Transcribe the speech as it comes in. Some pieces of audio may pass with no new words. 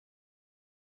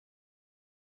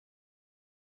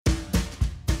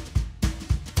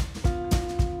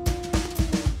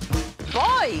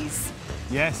eyes.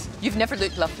 Yes. You've never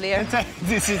looked lovelier.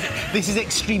 This is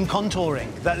extreme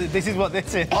contouring. This is what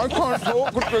this is. I can't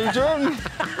talk with vision.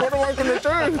 What am I going to do?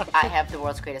 I have the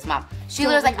world's greatest mom.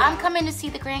 Sheila was like, I'm coming to see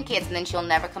the grandkids, and then she'll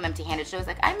never come empty-handed. She was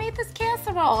like, I made this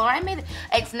casserole, or I made it.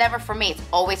 It's never for me. It's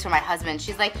always for my husband.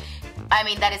 She's like, I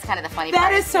mean, that is kind of the funny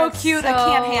part. That is so cute. I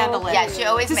can't handle it. Yeah, she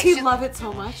always Does makes... he love it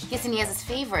so much? Yes, and he has his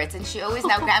favorites, and she always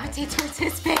now gravitates towards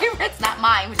his favorites, not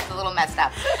mine, which is a little messed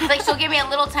up. Like, she'll give me a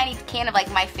little tiny can of,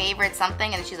 like, my favorite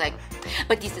something, and she's like,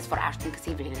 but this is for Ashton, because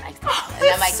he really likes it. And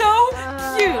That's I'm like, so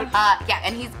cute. yeah,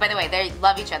 and he's, by the way, they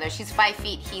love each other. She's 5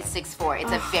 feet, he's 6'4".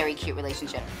 It's a very cute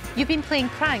relationship. You've been playing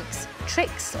pranks,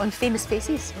 tricks on famous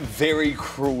faces. Very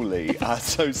cruelly.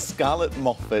 So Scarlett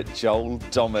Moffatt, Joel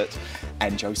Dommett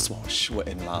and Joe Swash were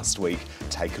in last week.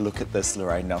 Take a look at this,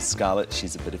 Lorraine. Now, Scarlett,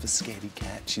 she's a bit of a scaredy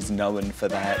cat. She's known for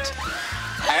that.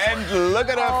 And look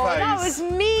at her face. That was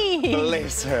me.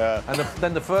 Bless her. And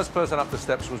then the first person up the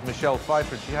steps was Michelle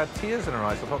Pfeiffer. She had tears in her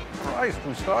eyes. I thought, Christ,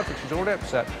 we started. She's already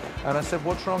upset. And I said,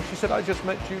 what's wrong? She said, I just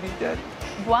met Judy Dead.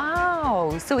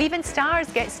 Wow. So even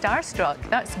stars get starstruck.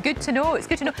 That's good to know. It's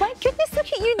good to know. My goodness, look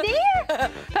at you there.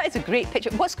 That is a great picture.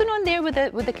 What's going on there with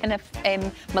the kind of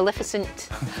Maleficent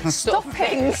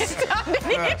stopping? Stop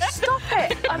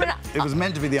it. I mean, It was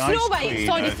meant to be the Ice Snow White. Queen,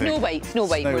 Sorry, I think. Snow White. Snow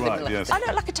White. Snow were the White, Maleficent. yes. I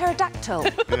look like a pterodactyl.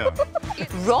 Yeah.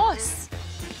 Ross.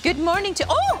 Good morning to...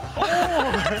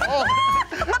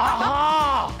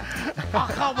 Aha!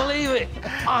 I can't believe it.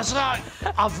 I was like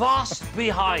a vast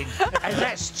behind, and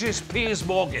that's just Piers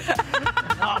Morgan. You know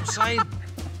what I'm saying?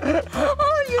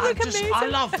 Oh, you look amazing. I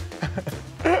love...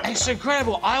 It's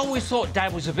incredible. I always thought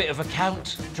Dad was a bit of a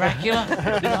Count Dracula, you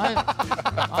know?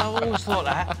 I always thought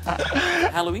that.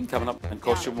 Halloween coming up, and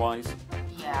costume-wise.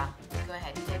 Yeah, go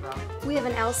ahead, Gabriel. We have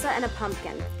an Elsa and a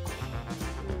pumpkin.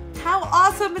 How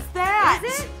awesome is that?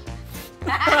 Is it? I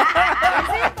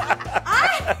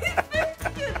think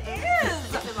it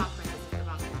is.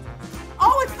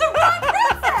 Oh, it's the wrong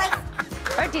princess.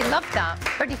 Birdie loved that.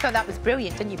 Birdie thought that was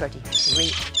brilliant, didn't you, Birdie?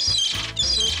 Great.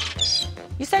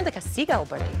 You sound like a seagull,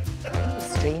 Birdie. That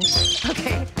was strange.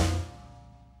 Okay.